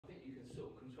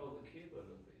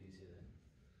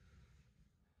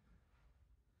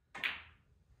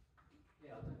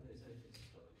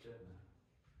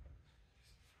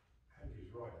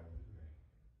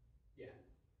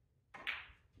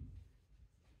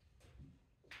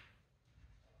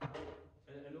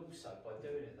also by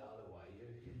doing it the other way,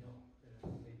 you're not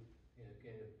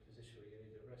getting a position where you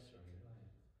need a rest or anything, are you?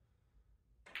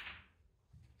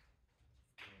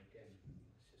 Yeah, again,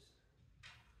 it's just a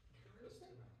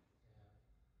customer.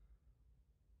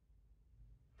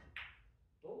 Yeah.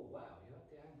 Oh wow, you had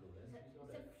the angle then.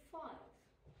 Is it 5?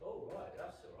 Oh right,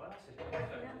 that's all right. That's a good turn,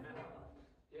 isn't it?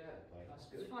 Yeah, that's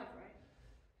good. It's 5, right?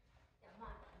 Yeah, I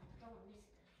don't want to miss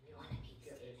it. You want to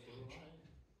get there, all right.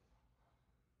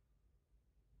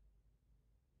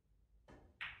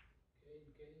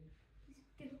 Good.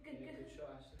 Good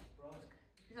shot, Asten. Right.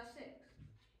 Is that 6?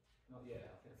 Not yet,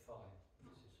 I think 5.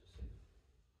 This is for 6.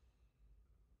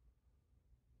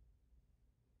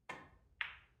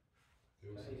 They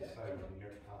also say when you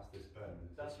get past this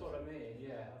bend. That's what I mean,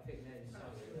 yeah. I think then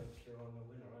suddenly you're on the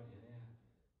winner, aren't you? Yeah.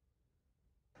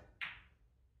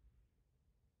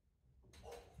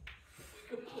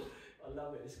 I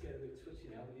love it, it's getting a bit twitchy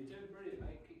now, but you're doing brilliant,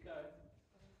 mate. Keep going.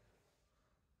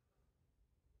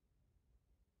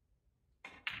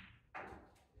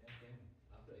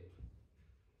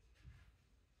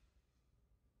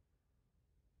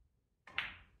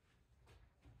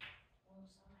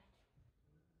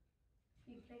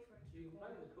 You can play for it. You can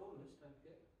play the corners, don't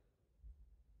forget.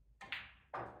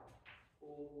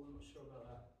 Oh, I'm not sure about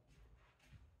that.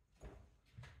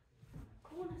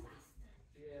 Corners, Asten.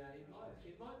 Yeah, he might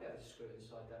be able to screw it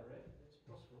inside that red. It's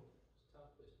possible. It's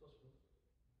tough, but it's possible.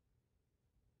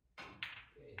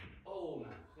 Get in. Oh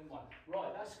no, never mind.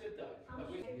 Right, that's good though.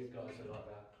 You guys are like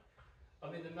that.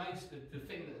 I mean, the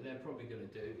thing that they're probably going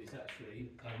to do is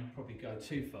actually probably go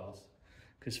too fast,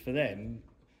 because for them.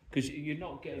 Because you're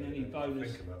not getting any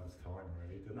bonus. Think about this time,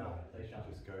 really, do they? They should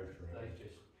just go for it. They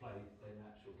just play their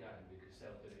natural game because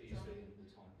they'll do it easily in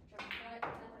the time. Can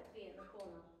I be in the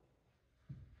corner?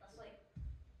 That's like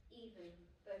even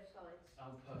both sides.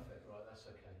 Oh, perfect. Right, that's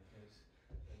okay.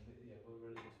 Yeah, we're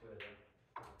really into it.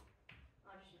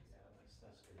 I just mixed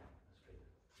it up. That's good.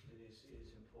 That's good. It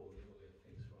is important you've got to get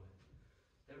things right.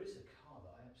 There is a car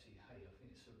that I absolutely hate. I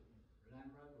think it's a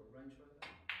Land Rover or Range Rover,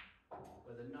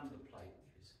 where the number plate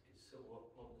is sort of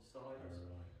on the side. Oh,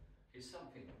 right. There's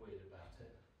something weird about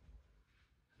it.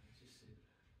 And it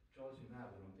drives me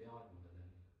mad when I'm behind one of them.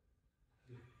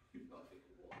 I think, what? It's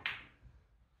good.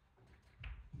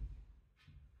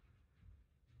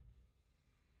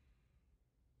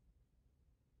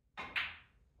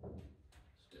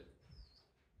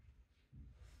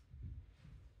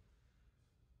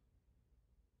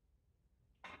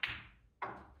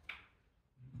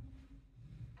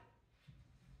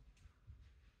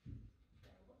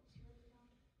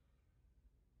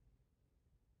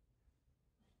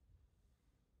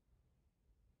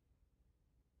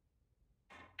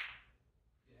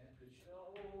 Good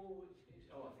shot.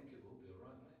 Oh, I think it will be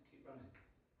alright, mate. Keep running.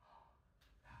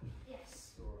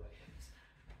 Yes. Alright.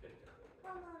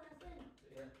 Come on, Asten.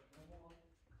 Yeah, no more.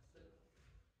 That's it.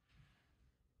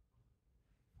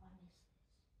 I missed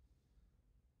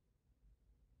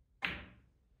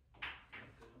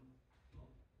Good one. Come on.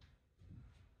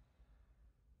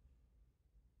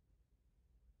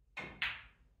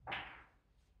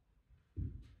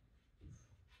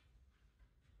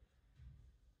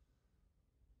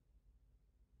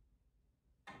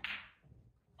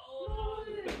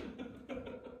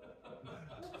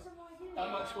 How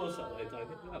much was that though,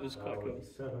 David? That was quite good.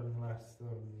 7 less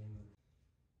than.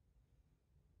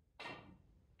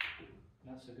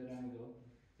 That's a good angle.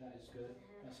 That is good.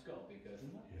 That's got to be good,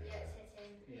 isn't it? Yeah, it's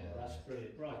hitting. Yeah, that's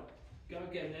brilliant. Right, go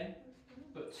again then.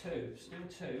 But 2, still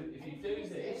 2. If you do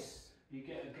this, you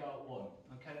get a go at 1.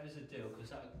 Okay, there's a deal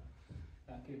because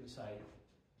that gives us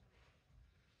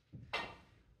 8.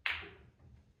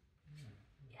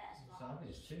 Yes.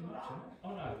 It's too much, isn't it?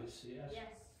 Oh no, it's yes. Yes.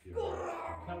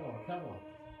 Come on.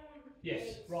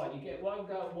 Yes, right, you get 1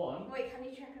 go at 1. Wait, can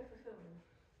you check it for filming?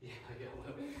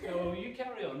 Yeah, well, you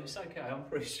carry on, it's okay, I'm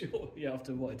pretty sure,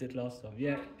 after what I did last time.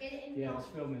 Yeah, get it in it's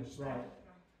filming, right.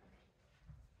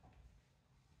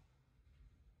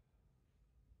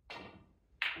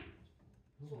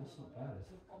 Oh, that's not bad, is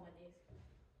it? Oh, it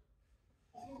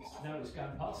is. No, it's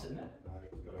going past, isn't it? No,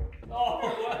 it's got Oh,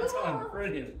 well done,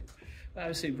 brilliant.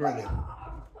 Absolutely brilliant.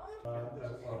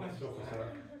 stop a sec.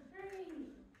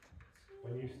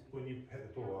 When you hit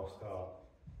the ball, I'll start.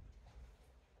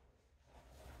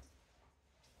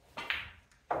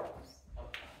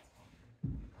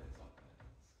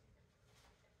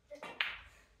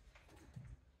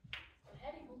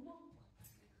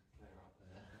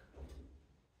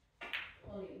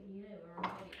 Well, you know we're on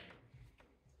video.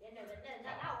 Yeah, no, but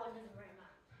that one doesn't really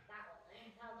matter. That one,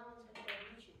 that one's going to go on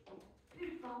YouTube.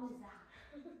 Whose phone is that?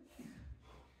 It's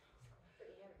got a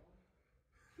pretty hairy one.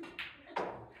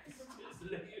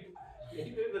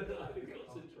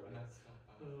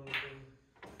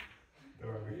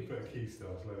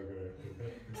 Cuestars logo.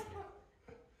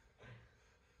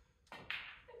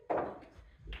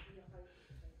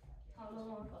 How long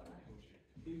have I got left?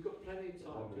 You've got plenty of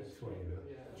time. 1 minute 20 minutes.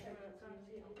 Yeah.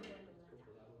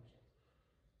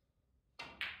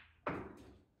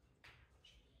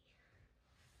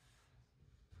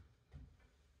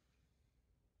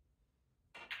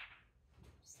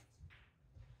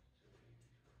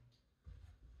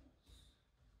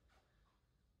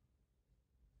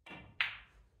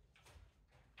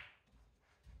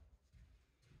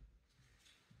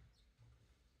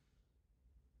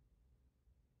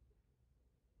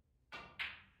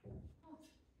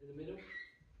 In the middle?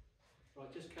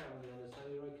 Right, just carry on the other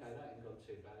side. You're okay, that ain't gone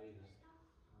too bad either.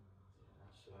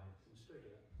 That's right. You can still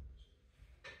do it.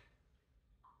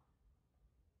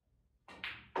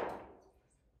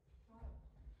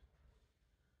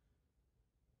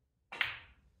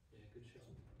 Yeah, good shot.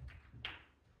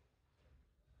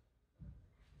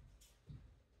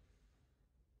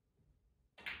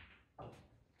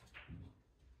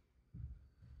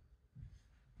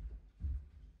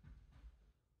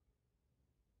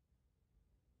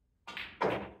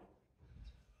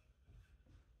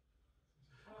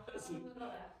 How long have I got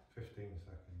left? 15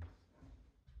 seconds.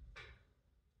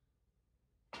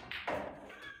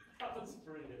 That was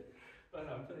brilliant. But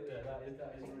no, put it there. That is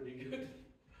really good.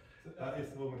 That is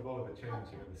the one with Oliver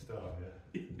changing at the start, yeah?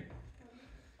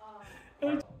 Oh.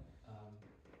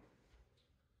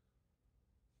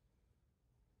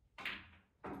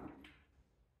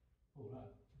 Oh no,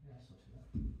 yeah, that's not too bad.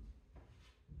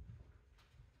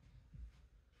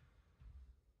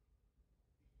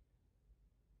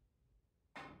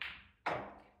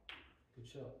 Good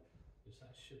shot. Because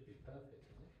that should be perfect,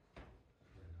 isn't it?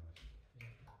 Very nice.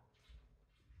 Yeah.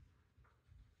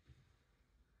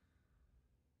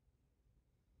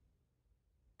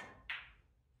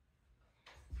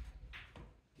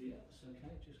 Yeah, that's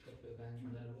okay. Just got a bit of angel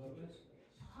there to work with.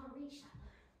 I can't reach that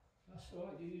though. That's all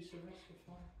right. You use the rest. You're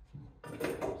fine. So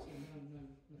no,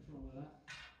 nothing wrong with that.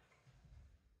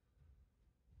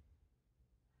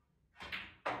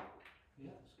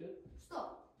 Yeah, that's good. Stop.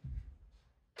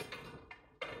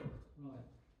 Right.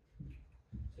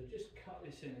 So just cut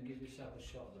this in and give yourself a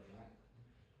shot at the black.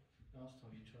 Last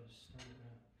time you tried to stand it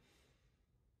out.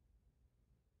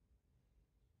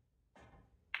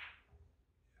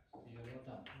 Yeah, well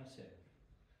done. That's it.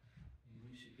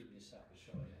 You should give yourself a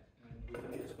shot, yeah. And we've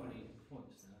only got 20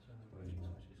 points now, so which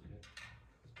is good.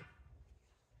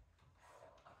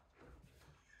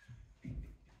 Do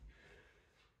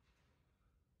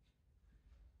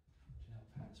you know how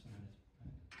Pat's man is?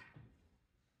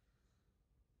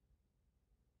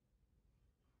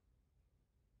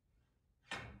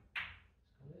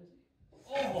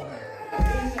 Oh!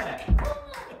 Who's that?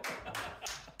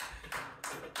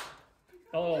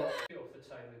 Oh! Get off the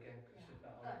table again, because it's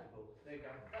about unbelievable. There you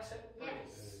go. That's it.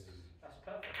 Yes. That's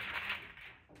perfect.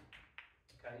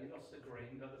 Okay, you lost the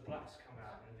green, but the black's come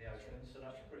out in the open, so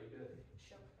that's pretty good.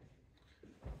 Sure.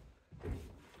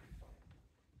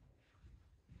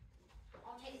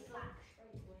 I'll take the black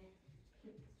straight away.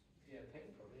 Yeah,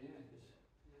 pink probably, yeah, because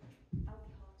That'll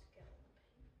be hard to get on the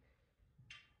pink.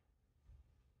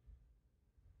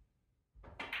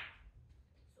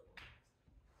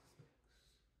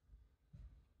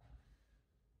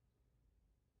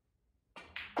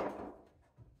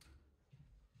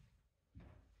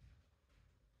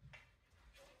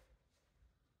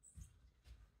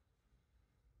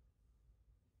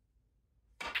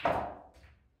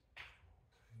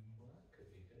 well, that could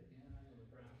be good. Yeah, on the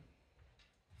brown.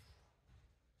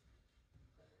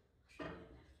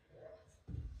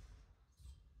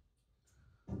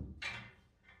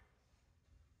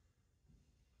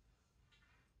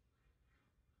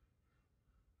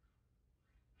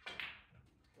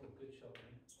 Oh, good shot,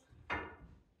 mate.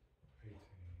 18.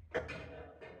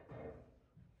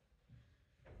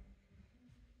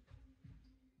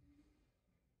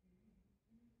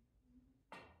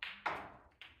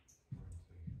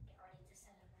 Get ready to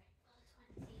celebrate. Oh,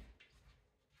 20.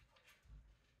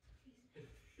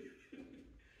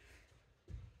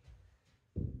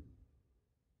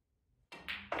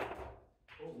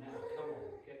 Oh, now, come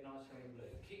on, get nice and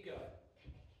blue. Keep going.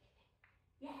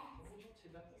 Yes. Oh, not too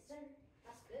bad. Yes, sir.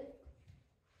 That's good.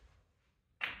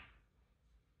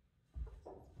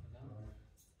 Well done.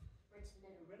 Right to the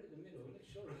middle. Right in the middle, isn't it?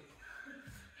 Surely.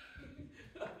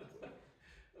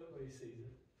 Oh, he sees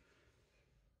it.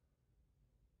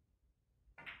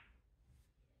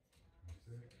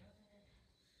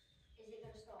 Is it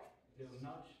going to stop? Little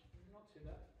nudge, not too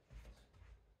bad.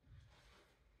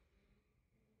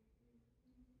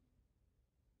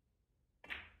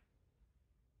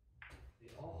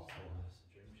 Oh, that's a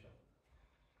dream shot.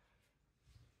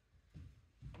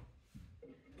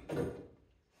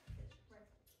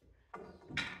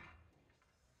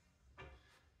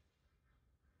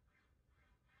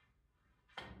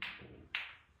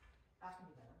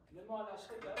 Then Mike, that's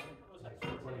good though. What was that?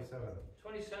 27.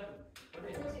 27.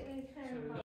 Was it going to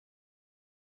turn?